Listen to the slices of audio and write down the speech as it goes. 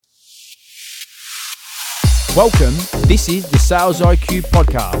Welcome, this is the Sales IQ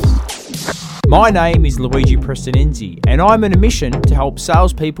Podcast. My name is Luigi Prestonenzi, and I'm on a mission to help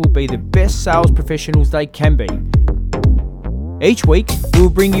salespeople be the best sales professionals they can be. Each week, we'll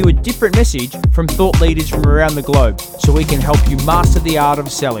bring you a different message from thought leaders from around the globe so we can help you master the art of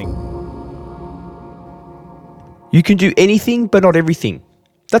selling. You can do anything but not everything.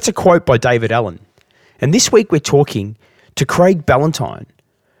 That's a quote by David Allen. And this week we're talking to Craig Ballantyne,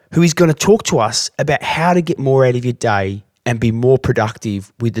 who is going to talk to us about how to get more out of your day and be more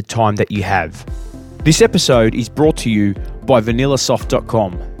productive with the time that you have. This episode is brought to you by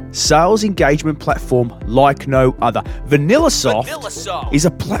VanillaSoft.com, sales engagement platform like no other. VanillaSoft is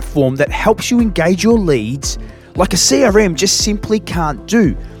a platform that helps you engage your leads like a CRM just simply can't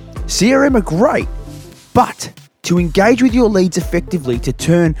do. CRM are great, but to engage with your leads effectively, to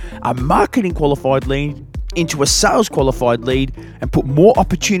turn a marketing qualified lead into a sales qualified lead and put more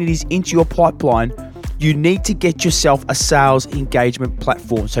opportunities into your pipeline, you need to get yourself a sales engagement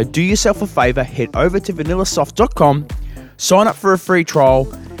platform. So do yourself a favor, head over to VanillaSoft.com, sign up for a free trial,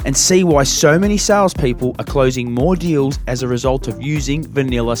 and see why so many salespeople are closing more deals as a result of using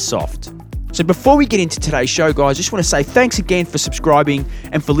VanillaSoft. So before we get into today's show, guys, I just want to say thanks again for subscribing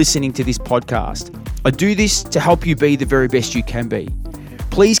and for listening to this podcast. I do this to help you be the very best you can be.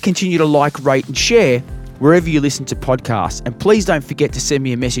 Please continue to like, rate, and share wherever you listen to podcasts. And please don't forget to send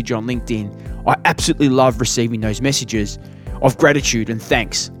me a message on LinkedIn. I absolutely love receiving those messages of gratitude and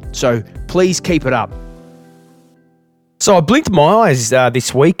thanks. So please keep it up. So I blinked my eyes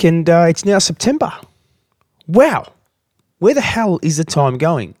this week and it's now September. Wow. Where the hell is the time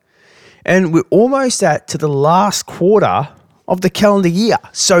going? And we're almost to the last quarter of the calendar year.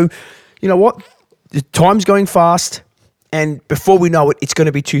 So you know what? The time's going fast. And before we know it, it's going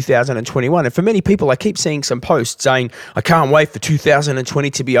to be 2021. And for many people, I keep seeing some posts saying, I can't wait for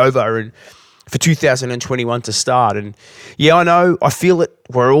 2020 to be over and for 2021 to start. And yeah, I know, I feel it.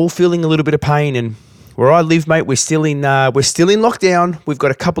 We're all feeling a little bit of pain. And where I live, mate, we're still in lockdown. We've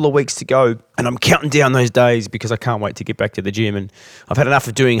got a couple of weeks to go. And I'm counting down those days because I can't wait to get back to the gym. And I've had enough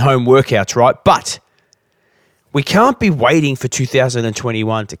of doing home workouts, right? But we can't be waiting for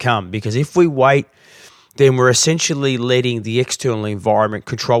 2021 to come, because if we wait, then we're essentially letting the external environment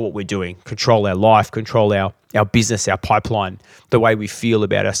control what we're doing, control our life, control our business, our pipeline, the way we feel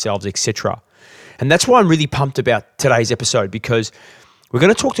about ourselves, etc. And that's why I'm really pumped about today's episode, because we're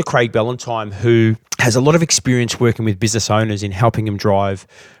going to talk to Craig Ballantyne, who has a lot of experience working with business owners in helping them drive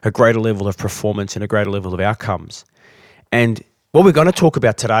a greater level of performance and a greater level of outcomes. And what we're going to talk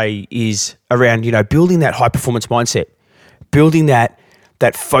about today is around, building that high performance mindset, building that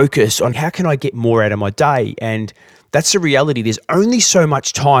focus on how can I get more out of my day. And that's the reality. There's only so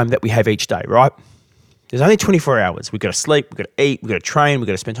much time that we have each day, right? There's only 24 hours. We've got to sleep, we've got to eat, we've got to train, we've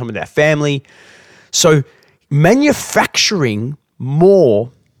got to spend time with our family. So manufacturing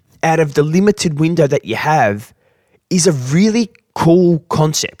more out of the limited window that you have is a really cool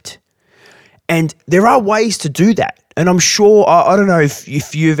concept. And there are ways to do that. And I'm sure, I don't know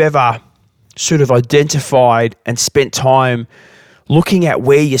if you've ever sort of identified and spent time looking at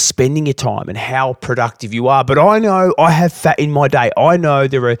where you're spending your time and how productive you are. But I know I have fat in my day. I know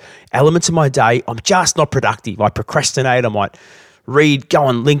there are elements of my day I'm just not productive. I procrastinate. I might go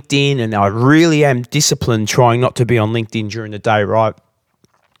on LinkedIn, and I really am disciplined trying not to be on LinkedIn during the day, right?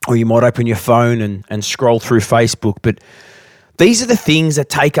 Or you might open your phone and scroll through Facebook. But these are the things that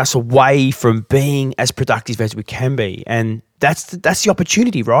take us away from being as productive as we can be. And that's the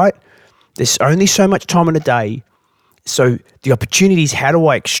opportunity, right? There's only so much time in a day. So the opportunity is, how do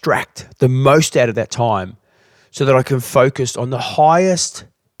I extract the most out of that time so that I can focus on the highest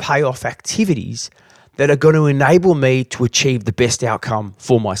payoff activities that are going to enable me to achieve the best outcome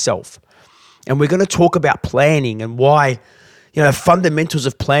for myself. And we're going to talk about planning and why, fundamentals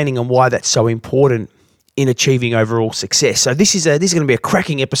of planning and why that's so important in achieving overall success. So this is going to be a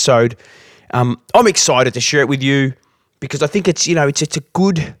cracking episode. I'm excited to share it with you because I think it's a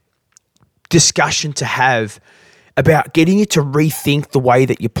good discussion to have about getting you to rethink the way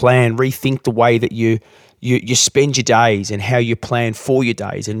that you plan, rethink the way that you spend your days and how you plan for your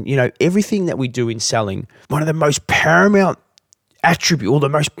days. And, everything that we do in selling, one of the most paramount attribute, or the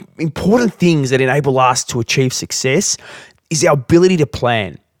most important things that enable us to achieve success, is our ability to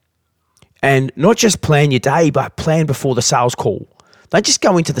plan. And not just plan your day, but plan before the sales call. Don't just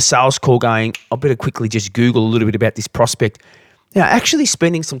go into the sales call going, I better quickly just Google a little bit about this prospect. Now, actually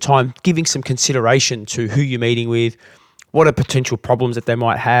spending some time, giving some consideration to who you're meeting with, what are potential problems that they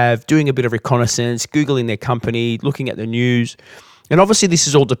might have, doing a bit of reconnaissance, Googling their company, looking at the news. And obviously this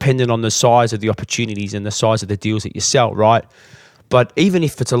is all dependent on the size of the opportunities and the size of the deals that you sell, right? But even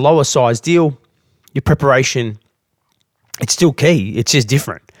if it's a lower size deal, your preparation, it's still key. It's just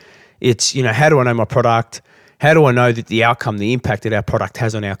different. It's, how do I know my product? How do I know that the outcome, the impact that our product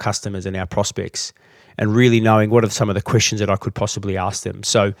has on our customers and our prospects? And really knowing what are some of the questions that I could possibly ask them.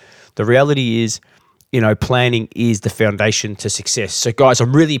 So the reality is, planning is the foundation to success. So guys,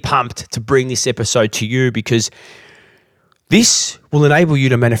 I'm really pumped to bring this episode to you because this will enable you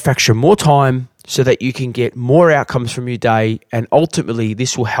to manufacture more time so that you can get more outcomes from your day. And ultimately,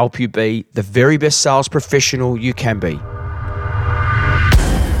 this will help you be the very best sales professional you can be.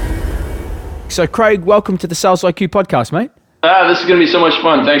 So Craig, welcome to the Sales IQ podcast, mate. This is going to be so much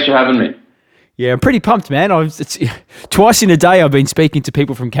fun. Thanks for having me. Yeah, I'm pretty pumped, man. It's twice in a day I've been speaking to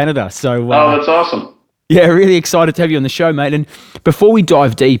people from Canada. So, that's awesome. Yeah, really excited to have you on the show, mate. And before we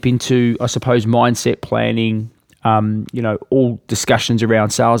dive deep into, I suppose, mindset planning, all discussions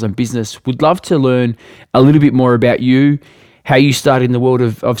around sales and business, would love to learn a little bit more about you, how you started in the world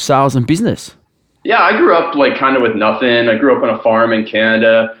of sales and business. Yeah, I grew up kind of with nothing. I grew up on a farm in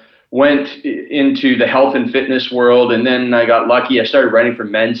Canada, went into the health and fitness world, and then I got lucky. I started writing for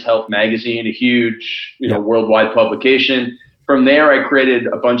Men's Health magazine, a huge, worldwide publication. From there, I created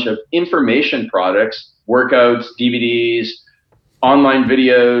a bunch of information products, workouts, DVDs, online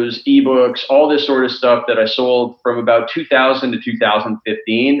videos, ebooks, all this sort of stuff that I sold from about 2000 to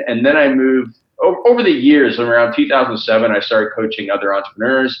 2015. And then I moved over the years. Around 2007, I started coaching other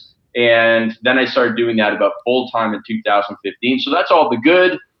entrepreneurs. And then I started doing that about full time in 2015. So that's all the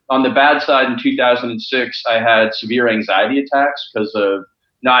good. On the bad side, in 2006, I had severe anxiety attacks because of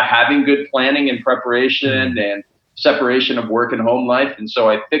not having good planning and preparation and separation of work and home life. And so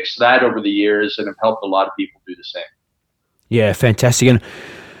I fixed that over the years and have helped a lot of people do the same. Yeah, fantastic. And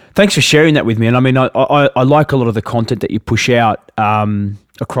thanks for sharing that with me. And I mean, I like a lot of the content that you push out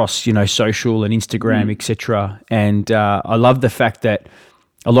across, social and Instagram, etc. And I love the fact that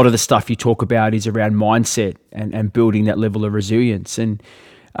a lot of the stuff you talk about is around mindset and building that level of resilience. And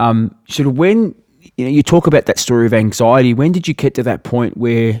sort of when you talk about that story of anxiety, when did you get to that point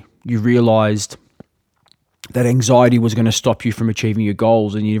where you realized that anxiety was going to stop you from achieving your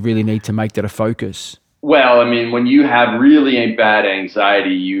goals and you really need to make that a focus? Well, I mean, when you have really bad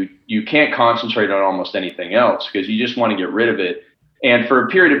anxiety, you can't concentrate on almost anything else because you just want to get rid of it. And for a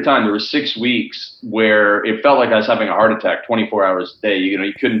period of time, there was 6 weeks where it felt like I was having a heart attack 24 hours a day.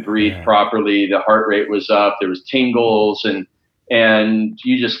 You couldn't breathe properly. The heart rate was up. There was tingles and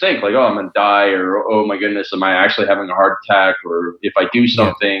you just think like, oh, I'm going to die, or, oh my goodness, am I actually having a heart attack? Or if I do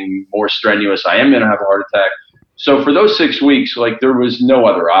something more strenuous, I am going to have a heart attack. So for those 6 weeks, there was no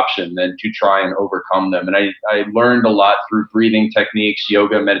other option than to try and overcome them. And I learned a lot through breathing techniques,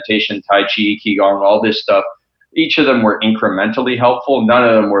 yoga, meditation, Tai Chi, Qigong, all this stuff. Each of them were incrementally helpful. None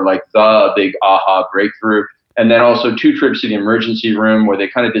of them were like the big aha breakthrough. And then also 2 trips to the emergency room where they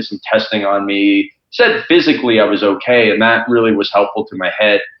kind of did some testing on me, said physically I was okay. And that really was helpful to my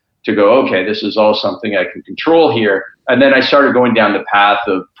head to go, okay, this is all something I can control here. And then I started going down the path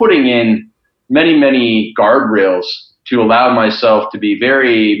of putting in many, many guardrails to allow myself to be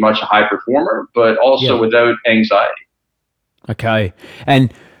very much a high performer, but also without anxiety. Okay.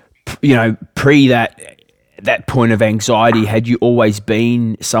 And, pre that point of anxiety, had you always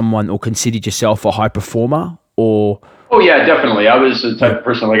been someone or considered yourself a high performer or? Oh yeah, definitely. I was the type of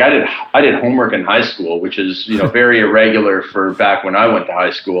person, I did homework in high school, which is, very irregular for back when I went to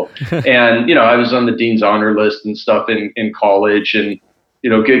high school. And, I was on the Dean's Honor List and stuff in college and,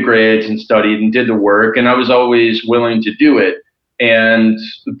 good grades and studied and did the work. And I was always willing to do it.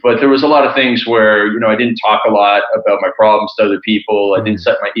 But there was a lot of things where, I didn't talk a lot about my problems to other people. I didn't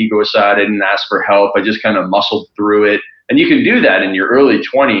set my ego aside. I didn't ask for help. I just kind of muscled through it. And you can do that in your early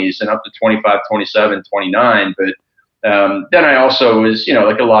 20s and up to 25, 27, 29. But then I also was,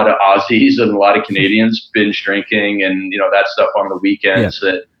 like a lot of Aussies and a lot of Canadians, binge drinking and, that stuff on the weekends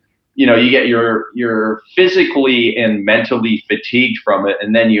that, you get you're physically and mentally fatigued from it.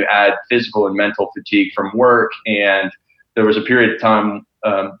 And then you add physical and mental fatigue from work. And there was a period of time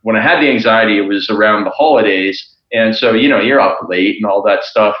when I had the anxiety, it was around the holidays. And so, you're up late and all that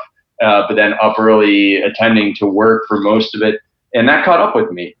stuff, but then up early attending to work for most of it. And that caught up with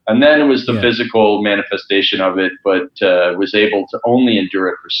me. And then it was the physical manifestation of it, but was able to only endure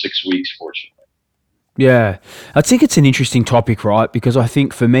it for 6 weeks, fortunately. Yeah. I think it's an interesting topic, right? Because I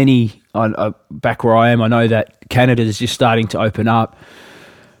think for many, back where I am, I know that Canada is just starting to open up.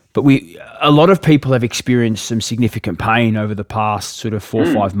 But a lot of people have experienced some significant pain over the past sort of 4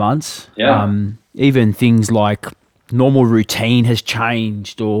 or 5 months. Yeah. Even things like normal routine has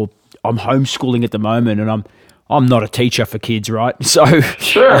changed, or I'm homeschooling at the moment, and I'm not a teacher for kids, right? So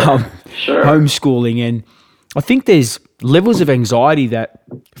sure. Homeschooling, and I think there's levels of anxiety that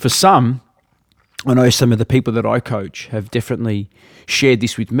for some I know some of the people that I coach have definitely shared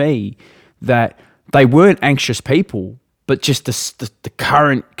this with me, that they weren't anxious people, but just the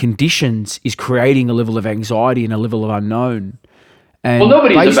current conditions is creating a level of anxiety and a level of unknown. And well,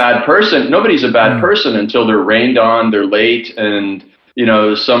 nobody's a bad person. Nobody's a bad person until they're rained on, they're late, and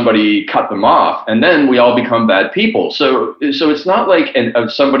somebody cut them off, and then we all become bad people. So it's not like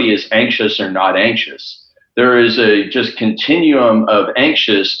somebody is anxious or not anxious. There is a just continuum of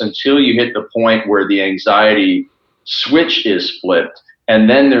anxious until you hit the point where the anxiety switch is flipped, and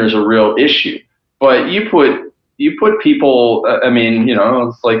then there's a real issue. But you put people.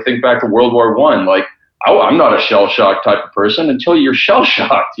 It's like, think back to World War I. Like, I'm not a shell shock type of person until you're shell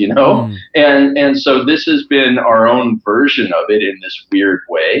shocked, And so this has been our own version of it in this weird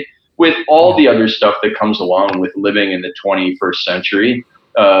way, with all the other stuff that comes along with living in the 21st century,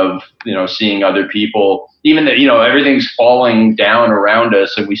 of seeing other people, even that everything's falling down around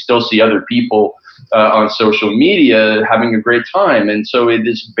us, and we still see other people on social media having a great time. And so it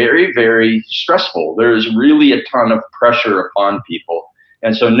is very, very stressful. There's really a ton of pressure upon people,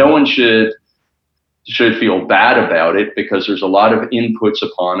 and so no one should feel bad about it, because there's a lot of inputs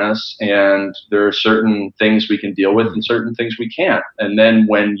upon us, and there are certain things we can deal with and certain things we can't. And then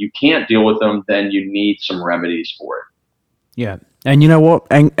when you can't deal with them, then you need some remedies for it. Yeah. And you know what?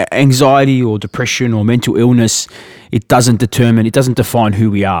 Anxiety or depression or mental illness, it doesn't define who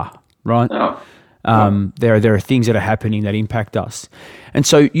we are, right? No. There are things that are happening that impact us. And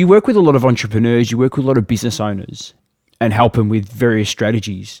so you work with a lot of entrepreneurs, you work with a lot of business owners and help them with various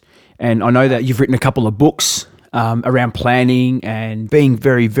strategies. And I know that you've written a couple of books around planning and being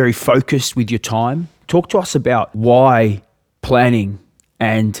very, very focused with your time. Talk to us about why planning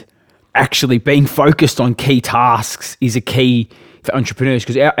and actually being focused on key tasks is a key for entrepreneurs.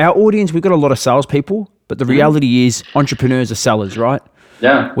 Because our audience, we've got a lot of salespeople, but the reality is entrepreneurs are sellers, right?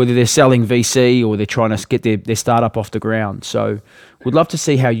 Yeah. Whether they're selling VC or they're trying to get their startup off the ground. So we'd love to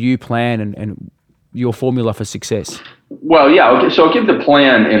see how you plan and your formula for success. Well, yeah. Okay. So I'll give the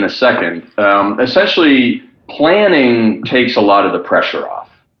plan in a second. Essentially, planning takes a lot of the pressure off.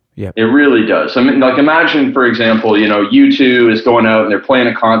 Yeah, it really does. I mean, like, imagine, for example, U2 is going out and they're playing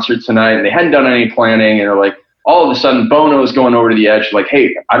a concert tonight, and they hadn't done any planning, and they're like, all of a sudden, Bono is going over to the edge, like,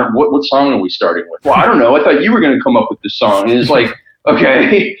 hey, what song are we starting with? Well, I don't know. I thought you were going to come up with this song. And it's like,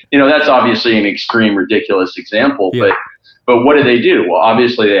 okay, that's obviously an extreme, ridiculous example, yeah. But what do they do? Well,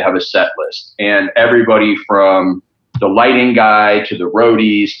 obviously they have a set list, and everybody from the lighting guy to the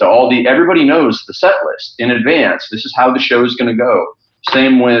roadies to everybody knows the set list in advance. This is how the show is going to go.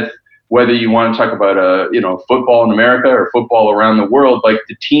 Same with whether you want to talk about football in America or football around the world. Like,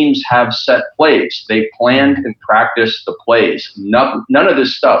 the teams have set plays. They planned and practiced the plays. None of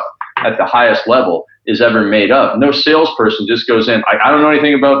this stuff at the highest level is ever made up. No salesperson just goes in, I don't know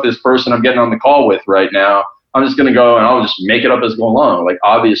anything about this person I'm getting on the call with right now. I'm just going to go and I'll just make it up as I go along. Like,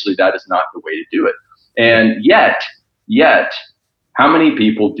 obviously that is not the way to do it. And yet, how many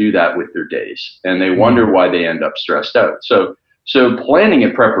people do that with their days? And they wonder why they end up stressed out. So planning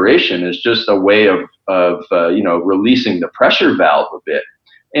and preparation is just a way of releasing the pressure valve a bit.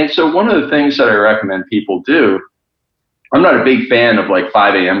 And so one of the things that I recommend people do, I'm not a big fan of like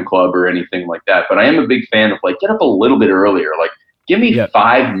 5 a.m. club or anything like that, but I am a big fan of like, get up a little bit earlier. Like, give me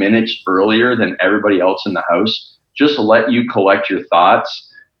 5 minutes earlier than everybody else in the house, just to let you collect your thoughts.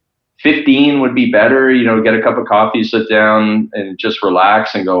 15 would be better, get a cup of coffee, sit down and just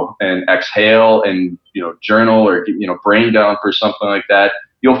relax and go and exhale and, journal or, brain dump or something like that.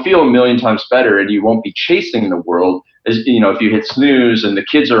 You'll feel a million times better, and you won't be chasing the world as, if you hit snooze and the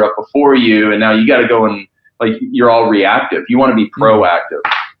kids are up before you and now you got to go and, like, you're all reactive. You want to be proactive.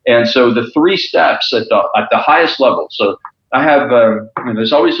 And so the 3 steps at the highest level. So I have,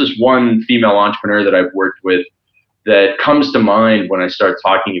 there's always this one female entrepreneur that I've worked with that comes to mind when I start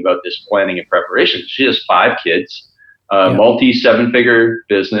talking about this planning and preparation. She has 5 kids, multi 7-figure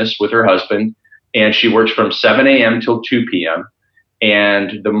business with her husband, and she works from 7 a.m. till 2 p.m.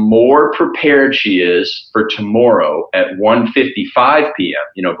 And the more prepared she is for tomorrow at 1:55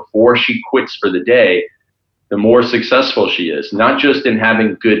 p.m., before she quits for the day, the more successful she is, not just in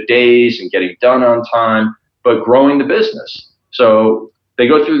having good days and getting done on time, but growing the business. So they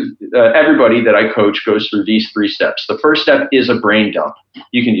go through, everybody that I coach goes through these 3 steps. The first step is a brain dump.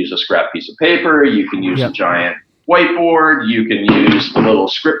 You can use a scrap piece of paper. You can use a giant whiteboard. You can use the little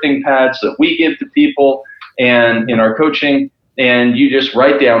scripting pads that we give to people and in our coaching. And you just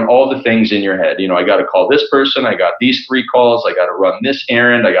write down all the things in your head. I got to call this person. I got these 3 calls. I got to run this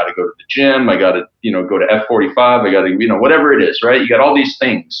errand. I got to go to the gym. I got to, go to F45. I got to, whatever it is, right? You got all these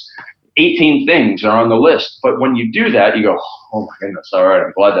things. 18 things are on the list. But when you do that, you go, oh my goodness, all right,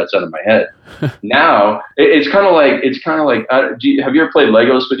 I'm glad that's out of my head. Now it's kind of like, have you ever played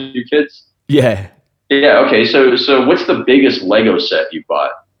Legos with your kids? Yeah. Yeah. Okay. So what's the biggest Lego set you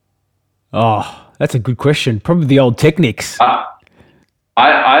bought? Oh, that's a good question. Probably the old Technics.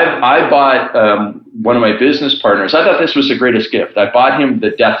 I bought one of my business partners. I thought this was the greatest gift. I bought him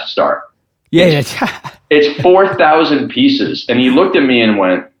the Death Star. Yeah. It's 4,000 pieces. And he looked at me and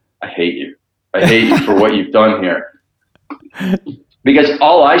went, I hate you. I hate you for what you've done here. Because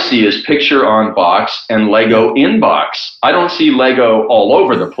all I see is picture on box and Lego in box. I don't see Lego all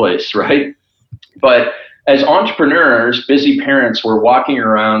over the place, right? But as entrepreneurs, busy parents, we're walking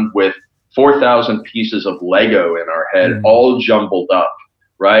around with 4,000 pieces of Lego in our head, all jumbled up,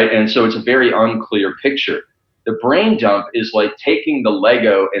 right? And so it's a very unclear picture. The brain dump is like taking the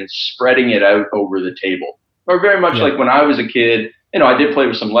Lego and spreading it out over the table. Or very much like when I was a kid, I did play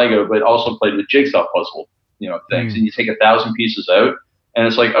with some Lego, but also played with jigsaw puzzle, things. And you take 1,000 pieces out and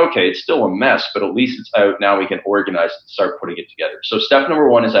it's like, okay, it's still a mess, but at least it's out. Now we can organize it and start putting it together. So step number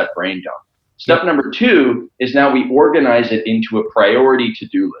 1 is that brain dump. Step number 2 is now we organize it into a priority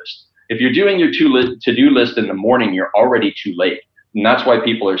to-do list. If you're doing your to-do list in the morning, you're already too late. And that's why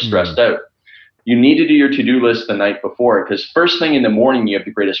people are stressed out. You need to do your to-do list the night before, because first thing in the morning, you have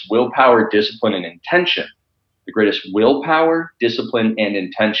the greatest willpower, discipline, and intention. The greatest willpower, discipline, and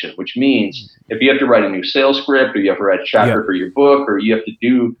intention, which means if you have to write a new sales script, or you have to write a chapter for your book, or you have to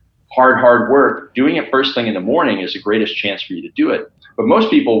do hard work, doing it first thing in the morning is the greatest chance for you to do it. But most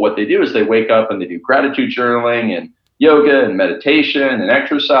people, what they do is they wake up and they do gratitude journaling and yoga and meditation and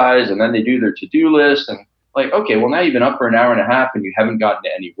exercise, and then they do their to-do list. And like, okay, well, now you've been up for an hour and a half and you haven't gotten to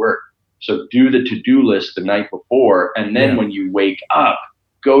any work. So do the to-do list the night before. And then when you wake up,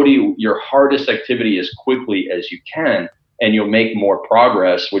 go to your hardest activity as quickly as you can, and you'll make more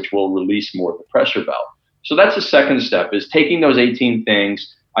progress, which will release more of the pressure valve. So that's the second step, is taking those 18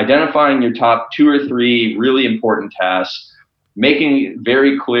 things, identifying your top 2 or 3 really important tasks, making it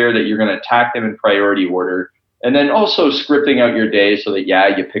very clear that you're going to attack them in priority order, and then also scripting out your day so that,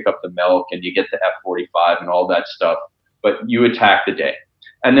 you pick up the milk and you get the F45 and all that stuff, but you attack the day.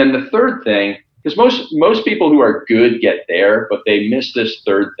 And then the third thing, because most people who are good get there, but they miss this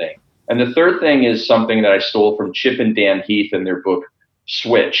third thing. And the third thing is something that I stole from Chip and Dan Heath in their book,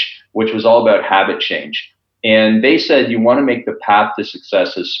 Switch, which was all about habit change. And they said you want to make the path to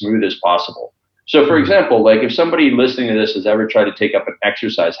success as smooth as possible. So for example, like if somebody listening to this has ever tried to take up an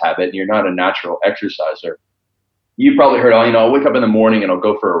exercise habit and you're not a natural exerciser, you've probably heard, I'll wake up in the morning and I'll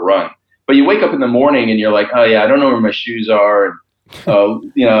go for a run. But you wake up in the morning and you're like, I don't know where my shoes are. And,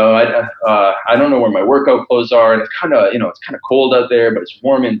 I don't know where my workout clothes are. And it's kind of cold out there, but it's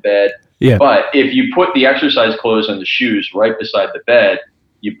warm in bed. Yeah. But if you put the exercise clothes and the shoes right beside the bed,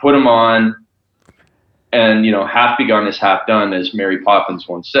 you put them on, and half begun is half done, as Mary Poppins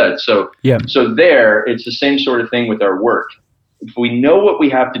once said. So there, it's the same sort of thing with our work. If we know what we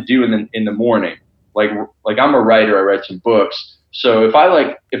have to do in the morning, like I'm a writer, I write some books. So if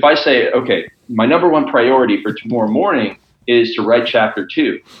I say, okay, my number 1 priority for tomorrow morning is to write chapter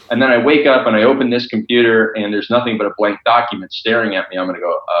 2, and then I wake up and I open this computer and there's nothing but a blank document staring at me, I'm going to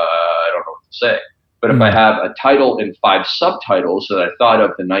go, I don't know what to say. But if I have a title and 5 subtitles that I thought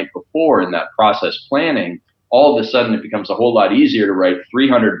of the night before in that process planning, all of a sudden it becomes a whole lot easier to write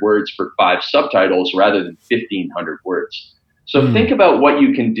 300 words for 5 subtitles rather than 1,500 words. So think about what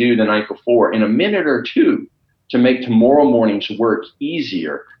you can do the night before in a minute or 2 to make tomorrow morning's work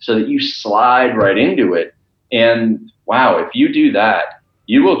easier so that you slide right into it. And wow, if you do that,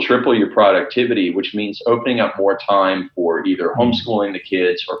 you will triple your productivity, which means opening up more time for either homeschooling the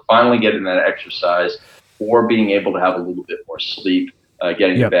kids or finally getting that exercise, or being able to have a little bit more sleep,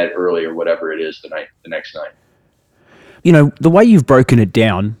 getting to bed early or whatever it is the next night. The way you've broken it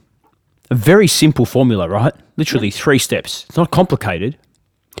down, a very simple formula, right? Literally 3 steps. It's not complicated.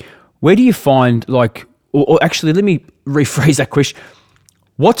 Where do you find or actually, let me rephrase that question.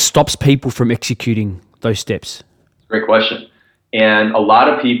 What stops people from executing those steps? Great question. And a lot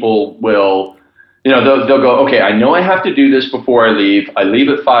of people will, they'll go, okay, I know I have to do this before I leave. I leave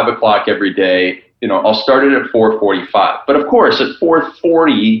at 5:00 every day. I'll start it at 4:45. But of course, at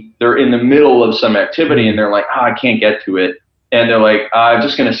 4:40, they're in the middle of some activity and they're like, I can't get to it. And they're like, I'm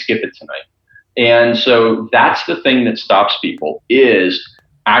just going to skip it tonight. And so that's the thing that stops people, is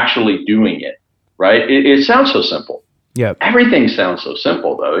actually doing it, right? It sounds so simple. Yeah. Everything sounds so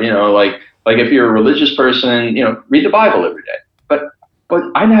simple though. Like if you're a religious person, read the Bible every day. But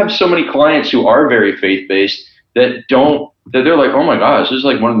I have so many clients who are very faith-based that they're like, oh my gosh, this is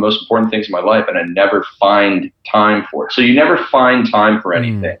like one of the most important things in my life, and I never find time for it. So you never find time for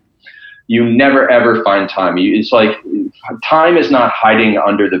anything. you never ever find time. It's like time is not hiding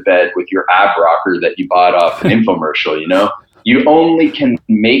under the bed with your ab rocker that you bought off an infomercial, you know? You only can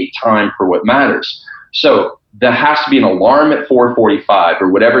make time for what matters. So there has to be an alarm at 4:45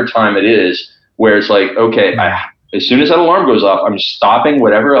 or whatever time it is, where it's like, okay, as soon as that alarm goes off, I'm stopping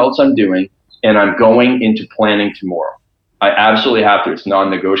whatever else I'm doing and I'm going into planning tomorrow. I absolutely have to. It's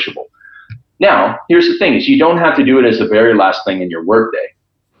non-negotiable. Now, here's the thing, is you don't have to do it as the very last thing in your workday.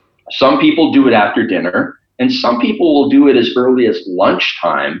 Some people do it after dinner, and some people will do it as early as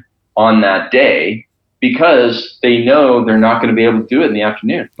lunchtime on that day because they know they're not going to be able to do it in the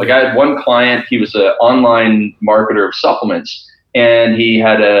afternoon. Like I had one client, he was an online marketer of supplements, and he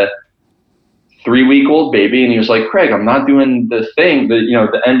had a 3-week-old baby, and he was like, Craig, I'm not doing the thing,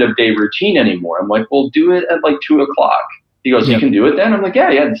 the end of day routine anymore. I'm like, well, do it at like 2:00. He goes, you can do it then? I'm like, yeah,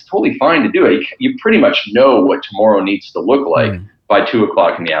 it's totally fine to do it. You pretty much know what tomorrow needs to look like by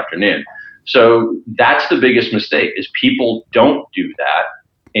 2:00 in the afternoon. So that's the biggest mistake, is people don't do that.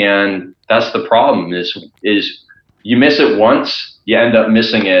 And that's the problem is you miss it once, you end up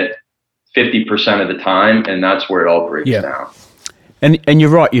missing it 50% of the time. And that's where it all breaks down. And you're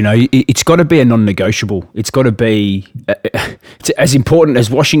right, it's got to be a non-negotiable. It's got to be it's as important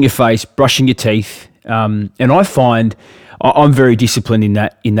as washing your face, brushing your teeth. And I find I'm very disciplined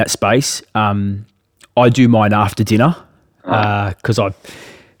in that space. I do mine after dinner because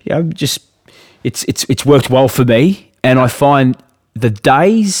it's worked well for me. And I find the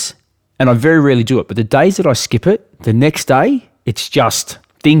days, and I very rarely do it, but the days that I skip it, the next day, it's just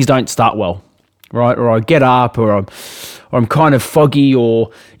things don't start well, right? Or I get up, or I'm kind of foggy, or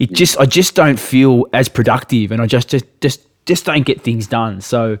I just don't feel as productive, and I just don't get things done.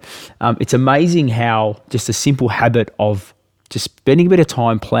 So it's amazing how just a simple habit of just spending a bit of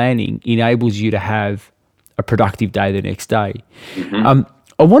time planning enables you to have a productive day the next day. Mm-hmm.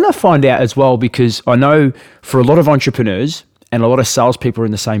 I want to find out as well, because I know for a lot of entrepreneurs and a lot of salespeople are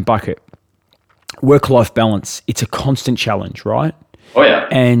in the same bucket, work-life balance, it's a constant challenge, right? Oh, yeah.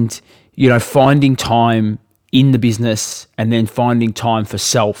 And, finding time in the business and then finding time for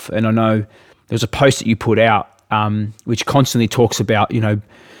self. And I know there's a post that you put out which constantly talks about,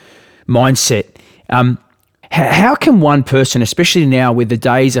 mindset. How can one person, especially now where the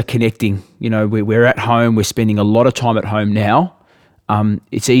days are connecting, we're at home, we're spending a lot of time at home now.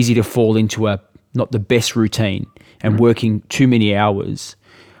 It's easy to fall into not the best routine and working too many hours.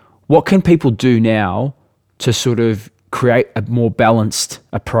 What can people do now to sort of create a more balanced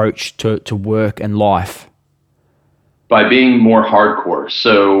approach to work and life? By being more hardcore.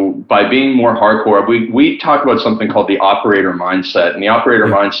 So by being more hardcore, we talk about something called the operator mindset. And the operator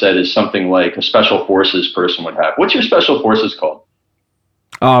mindset is something like a special forces person would have. What's your special forces called?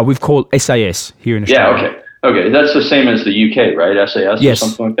 We've called SAS here in Australia. Yeah, okay. That's the same as the UK, right? SAS yes. Or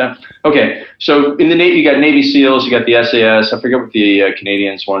something like that? Okay. So in the Navy, you got Navy SEALs, you got the SAS. I forget what the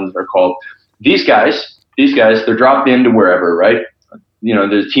Canadians ones are called. These guys, they're dropped into wherever, right?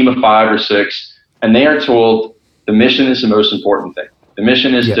 There's a team of 5 or 6, and they are told, the mission is the most important thing. The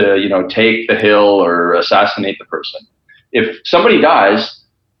mission is to, take the hill or assassinate the person. If somebody dies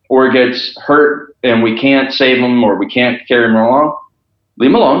or gets hurt and we can't save them or we can't carry them along,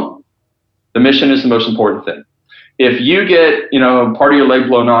 leave them alone. The mission is the most important thing. If you get, part of your leg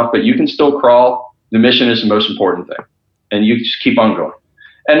blown off, but you can still crawl, the mission is the most important thing. And you just keep on going.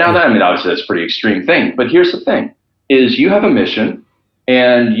 And now obviously that's a pretty extreme thing, but here's the thing, is you have a mission.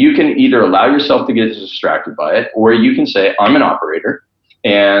 And you can either allow yourself to get distracted by it, or you can say, I'm an operator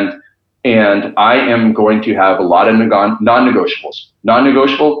and I am going to have a lot of non-negotiables.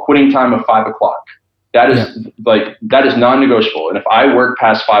 Non-negotiable, quitting time of 5:00. That is non-negotiable. And if I work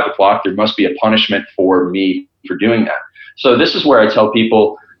past 5:00, there must be a punishment for me for doing that. So this is where I tell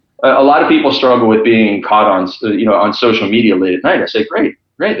people, a lot of people struggle with being caught on social media late at night. I say, great,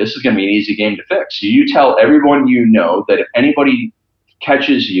 this is going to be an easy game to fix. So you tell everyone that if anybody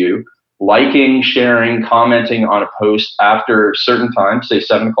catches you liking, sharing, commenting on a post after certain times, say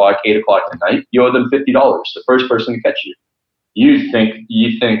 7:00, 8:00 at night, you owe them $50. The first person to catch you. You think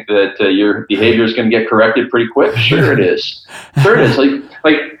that your behavior is going to get corrected pretty quick? Sure it is.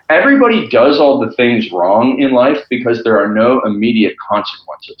 Like everybody does all the things wrong in life because there are no immediate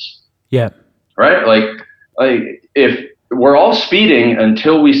consequences. Yeah. Right? Like if we're all speeding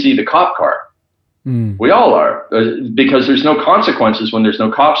until we see the cop car. We all are, because there's no consequences when there's no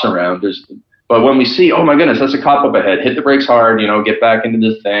cops around. But when we see, oh my goodness, that's a cop up ahead, hit the brakes hard, get back into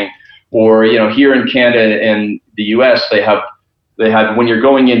this thing. Or, here in Canada and the US, they have when you're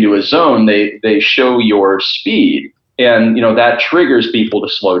going into a zone, they show your speed, and that triggers people to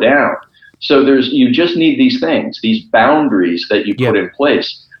slow down. So you just need these things, these boundaries that you put in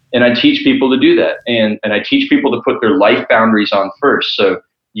place. And I teach people to do that. And I teach people to put their life boundaries on first. So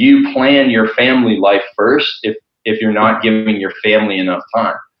you plan your family life first if you're not giving your family enough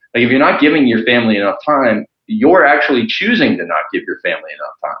time. Like if you're not giving your family enough time, you're actually choosing to not give your family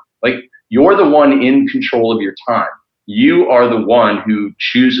enough time. Like you're the one in control of your time. You are the one who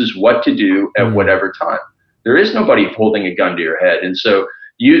chooses what to do at whatever time. There is nobody holding a gun to your head. And so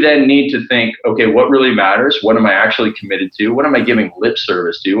you then need to think, okay, what really matters? What am I actually committed to? What am I giving lip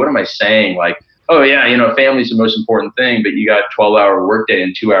service to? What am I saying? Like, oh yeah, family's the most important thing, but you got 12-hour workday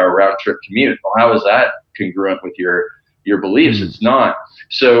and 2-hour round trip commute. Well, how is that congruent with your beliefs? It's not.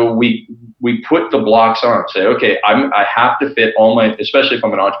 So we put the blocks on. Say, okay, I have to fit all my, especially if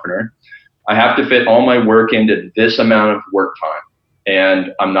I'm an entrepreneur, I have to fit all my work into this amount of work time.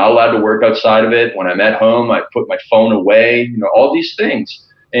 And I'm not allowed to work outside of it. When I'm at home, I put my phone away, all these things.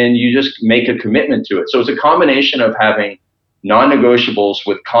 And you just make a commitment to it. So it's a combination of having non-negotiables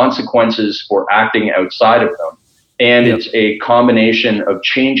with consequences for acting outside of them. And it's a combination of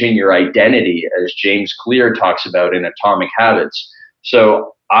changing your identity, as James Clear talks about in Atomic Habits.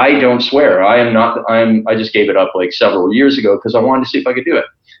 So I don't swear. I just gave it up like several years ago because I wanted to see if I could do it.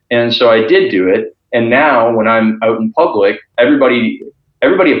 And so I did do it. And now when I'm out in public, everybody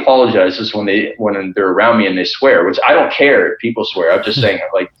apologizes when they're around me and they swear, which I don't care if people swear. I'm just saying,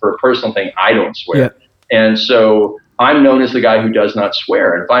 like, for a personal thing, I don't swear. Yeah. And so I'm known as the guy who does not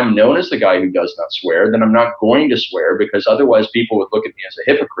swear. And if I'm known as the guy who does not swear, then I'm not going to swear, because otherwise people would look at me as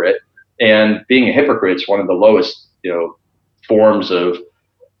a hypocrite. And being a hypocrite is one of the lowest, forms of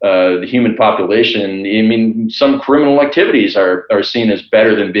the human population. I mean, some criminal activities are seen as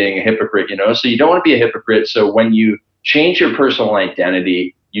better than being a hypocrite, so you don't want to be a hypocrite. So when you change your personal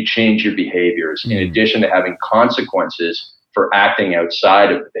identity, you change your behaviors, in addition to having consequences for acting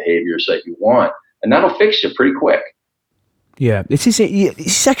outside of the behaviors that you want. And that'll fix you pretty quick. Yeah, this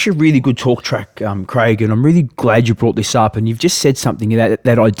is actually a really good talk track, Craig, and I'm really glad you brought this up. And you've just said something about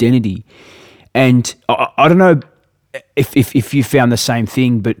that identity. And I don't know if you found the same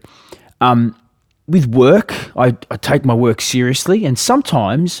thing, but with work, I take my work seriously, and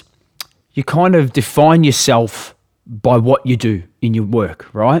sometimes you kind of define yourself by what you do in your work,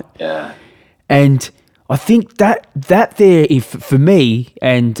 right? Yeah. And I think that there, for me,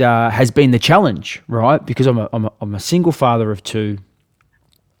 and has been the challenge, right? Because I'm a single father of two,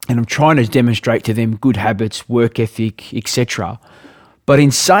 and I'm trying to demonstrate to them good habits, work ethic, etc. But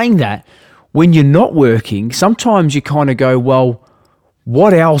in saying that, when you're not working, sometimes you kind of go, well,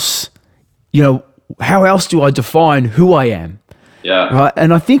 what else, how else do I define who I am? Yeah. Right.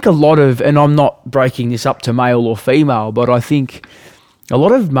 And I think a lot of, and I'm not breaking this up to male or female, but I think a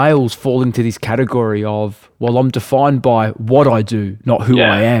lot of males fall into this category of, well, I'm defined by what I do, not who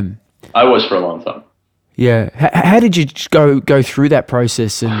I am. I was for a long time. Yeah. How did you just go through that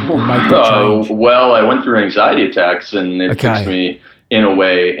process and make that change? Well, I went through anxiety attacks, and it fixed me in a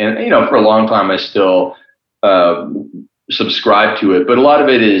way. And, for a long time, I still subscribe to it. But a lot of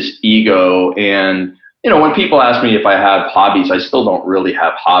it is ego. And, when people ask me if I have hobbies, I still don't really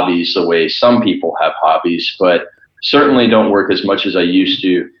have hobbies the way some people have hobbies, but certainly don't work as much as I used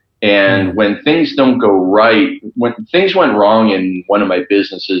to. And when things don't go right, when things went wrong in one of my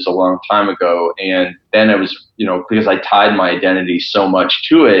businesses a long time ago, and then I was, because I tied my identity so much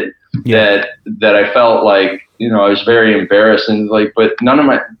to it, that I felt like, I was very embarrassed, and but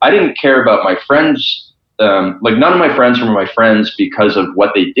I didn't care about my friends. None of my friends were my friends because of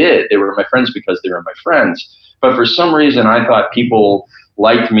what they did. They were my friends because they were my friends. But for some reason, I thought people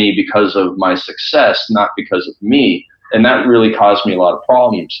liked me because of my success, not because of me. And that really caused me a lot of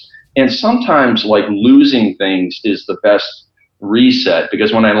problems. And sometimes losing things is the best reset,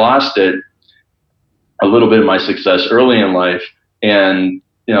 because when I lost it, a little bit of my success early in life, and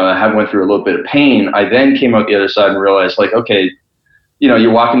I went through a little bit of pain, I then came out the other side and realized okay, when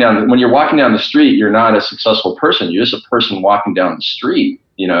you're walking down the street, you're not a successful person. You're just a person walking down the street,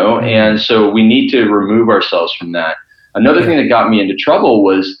 and so we need to remove ourselves from that. Another thing that got me into trouble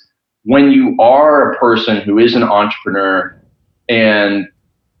was when you are a person who is an entrepreneur, and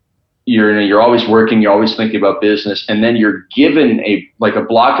you're always working, you're always thinking about business, and then you're given a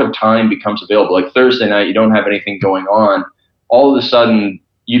block of time becomes available. Like Thursday night, you don't have anything going on. All of a sudden,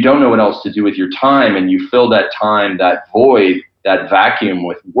 you don't know what else to do with your time, and you fill that time, that void, that vacuum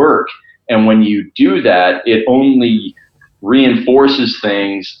with work. And when you do that, it only reinforces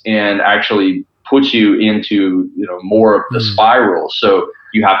things and actually puts you into more of the spiral. So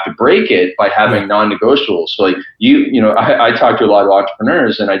you have to break it by having non-negotiables. So I talk to a lot of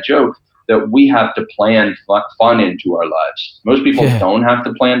entrepreneurs, and I joke that we have to plan fun into our lives. Most people don't have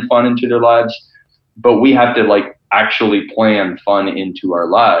to plan fun into their lives, but we have to actually plan fun into our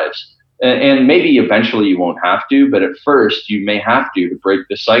lives. And maybe eventually you won't have to, but at first you may have to break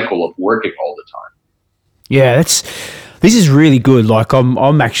the cycle of working all the time. Yeah, this is really good. Like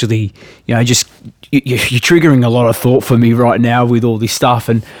I'm actually, just you're triggering a lot of thought for me right now with all this stuff.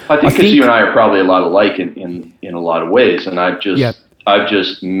 And I think because you and I are probably a lot alike in a lot of ways, and I've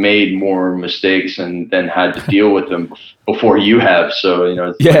just made more mistakes and then had to deal with them before you have. So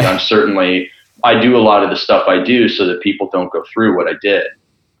like I do a lot of the stuff I do so that people don't go through what I did.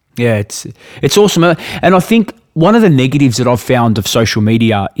 Yeah, it's awesome. And I think one of the negatives that I've found of social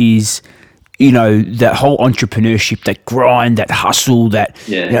media is, that whole entrepreneurship, that grind, that hustle, that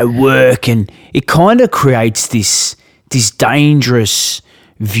work, and it kind of creates this dangerous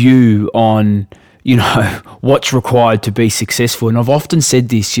view on, what's required to be successful. And I've often said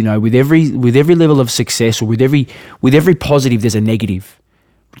this, with every level of success, or with every positive, there's a negative.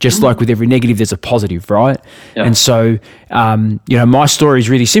 Just like with every negative, there's a positive, right? Yeah. And so, my story is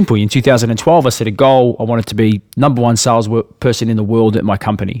really simple. In 2012, I set a goal. I wanted to be number one salesperson in the world at my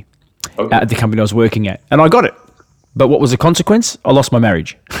company, at the company I was working at. And I got it. But what was the consequence? I lost my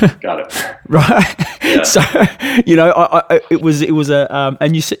marriage. Got it. Right? Yeah. So, it was a,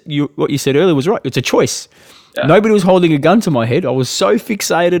 and what you said earlier was right. It's a choice. Yeah. Nobody was holding a gun to my head. I was so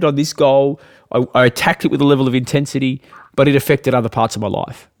fixated on this goal. I attacked it with a level of intensity, but it affected other parts of my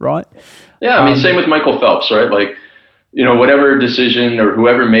life, right? Yeah, I mean, same with Michael Phelps, right? Like, whatever decision or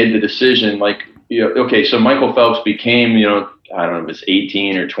whoever made the decision, like, okay, so Michael Phelps became, I don't know if it's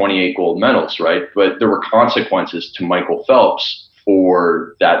 18 or 28 gold medals, right? But there were consequences to Michael Phelps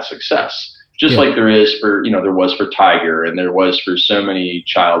for that success. Just like there is for, there was for Tiger, and there was for so many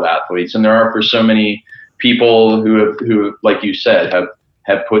child athletes, and there are for so many people who like you said,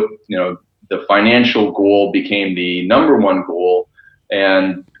 have put, the financial goal became the number one goal.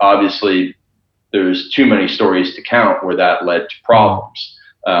 And obviously there's too many stories to count where that led to problems.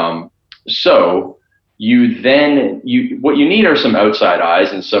 So what you need are some outside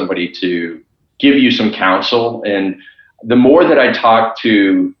eyes and somebody to give you some counsel. And the more that I talk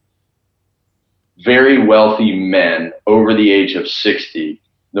to very wealthy men over the age of 60,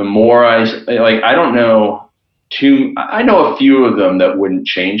 the more I know a few of them that wouldn't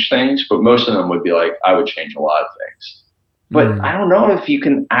change things, but most of them would be like, I would change a lot of things. But I don't know if you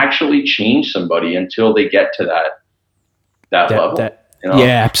can actually change somebody until they get to that level.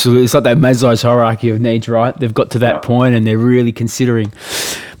 Yeah, absolutely. It's like that Maslow's hierarchy of needs, right? They've got to that point and they're really considering.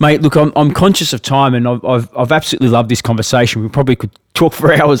 Mate, look, I'm conscious of time, and I've absolutely loved this conversation. We probably could talk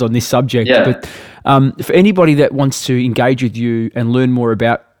for hours on this subject. Yeah. But for anybody that wants to engage with you and learn more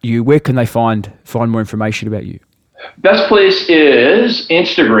about you, where can they find more information about you? Best place is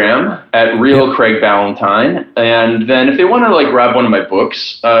Instagram at Real Craig Ballantyne. And then if they want to grab one of my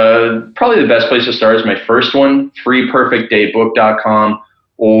books, probably the best place to start is my first one, freeperfectdaybook.com,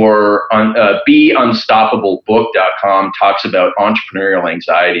 or beunstoppable.book.com talks about entrepreneurial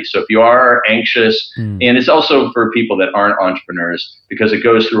anxiety. So if you are anxious, and it's also for people that aren't entrepreneurs, because it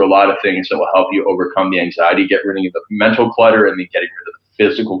goes through a lot of things that will help you overcome the anxiety, get rid of the mental clutter, and then getting rid of the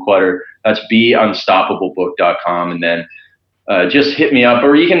physical clutter. That's beunstoppable.book.com. And then just hit me up,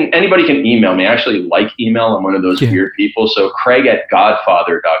 or anybody can email me. I actually like email. I'm one of those weird people. So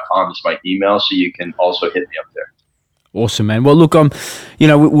craig@godfather.com is my email. So you can also hit me up there. Awesome, man. Well, look,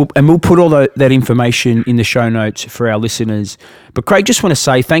 we'll put all that information in the show notes for our listeners. But Craig, just want to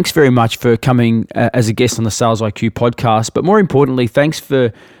say thanks very much for coming as a guest on the Sales IQ podcast. But more importantly, thanks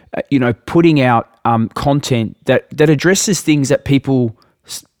for putting out content that addresses things that people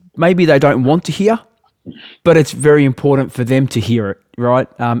maybe they don't want to hear, but it's very important for them to hear it, right?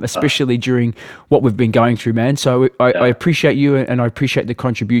 Especially during what we've been going through, man. So I appreciate you, and I appreciate the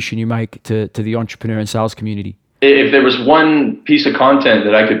contribution you make to the entrepreneur and sales community. If there was one piece of content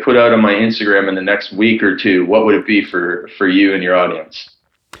that I could put out on my Instagram in the next week or two, what would it be for you and your audience?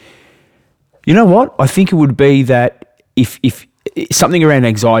 You know what? I think it would be that if something around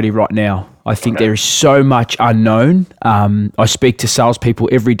anxiety right now. I think there is so much unknown. I speak to salespeople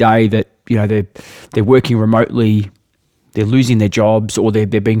every day that they're working remotely, they're losing their jobs, or they're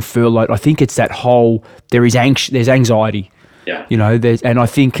being furloughed. I think it's that whole there's anxiety. Yeah. And I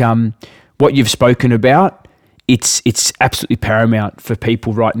think what you've spoken about, it's absolutely paramount for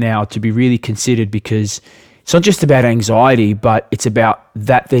people right now to be really considered, because it's not just about anxiety, but it's about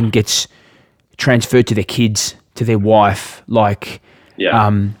that then gets transferred to their kids, to their wife,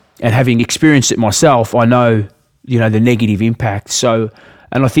 and having experienced it myself, I know, the negative impact. So,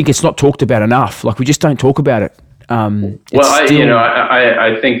 and I think it's not talked about enough. We just don't talk about it. I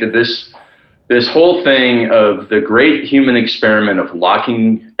think that this this whole thing of the great human experiment of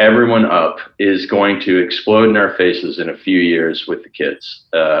locking everyone up is going to explode in our faces in a few years with the kids.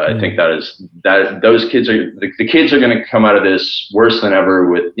 I think those kids are the kids are going to come out of this worse than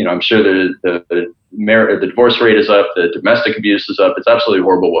ever. With I'm sure the divorce rate is up, the domestic abuse is up. It's absolutely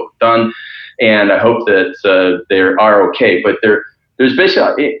horrible what we've done, and I hope that they are okay. But there's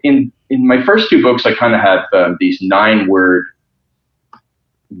basically in my first two books, I kind of have these 9-word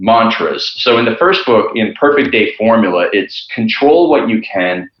mantras. So in the first book, in Perfect Day Formula, it's control what you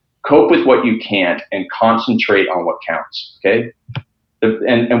can, cope with what you can't, and concentrate on what counts. Okay.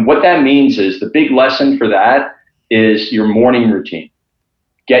 And what that means is the big lesson for that is your morning routine.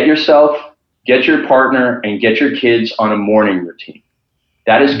 Get yourself, get your partner, and get your kids on a morning routine.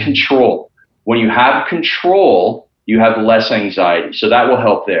 That is control. When you have control, you have less anxiety. So that will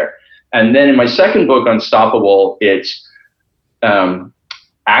help there. And then in my second book, Unstoppable, it's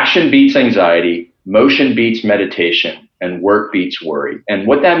action beats anxiety, motion beats meditation, and work beats worry. And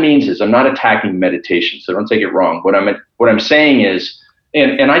what that means is I'm not attacking meditation, so don't take it wrong. What I'm saying is,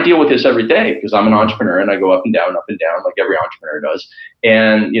 and I deal with this every day because I'm an entrepreneur and I go up and down like every entrepreneur does.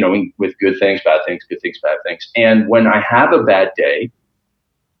 And with good things, bad things, good things, bad things. And when I have a bad day,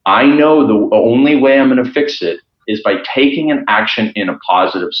 I know the only way I'm going to fix it is by taking an action in a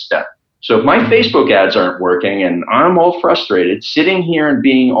positive step. So if my Facebook ads aren't working and I'm all frustrated, sitting here and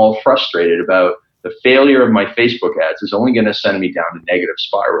being all frustrated about the failure of my Facebook ads is only going to send me down a negative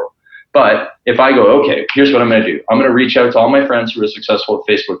spiral. But if I go, okay, here's what I'm going to do. I'm going to reach out to all my friends who are successful with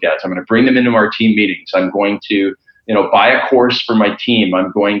Facebook ads. I'm going to bring them into our team meetings. I'm going to, buy a course for my team.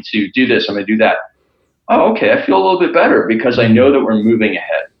 I'm going to do this. I'm going to do that. Oh, okay. I feel a little bit better because I know that we're moving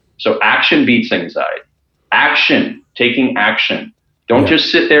ahead. So action beats anxiety. Action, taking action. Don't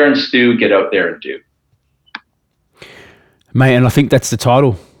just sit there and stew, get out there and do. Mate, and I think that's the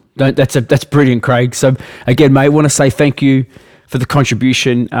title. That's brilliant, Craig. So again, mate, I want to say thank you for the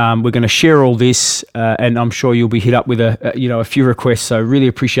contribution. We're going to share all this, and I'm sure you'll be hit up with a few requests. So really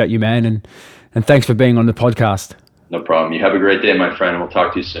appreciate you, man, and thanks for being on the podcast. No problem. You have a great day, my friend, and we'll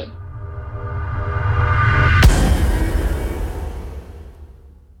talk to you soon.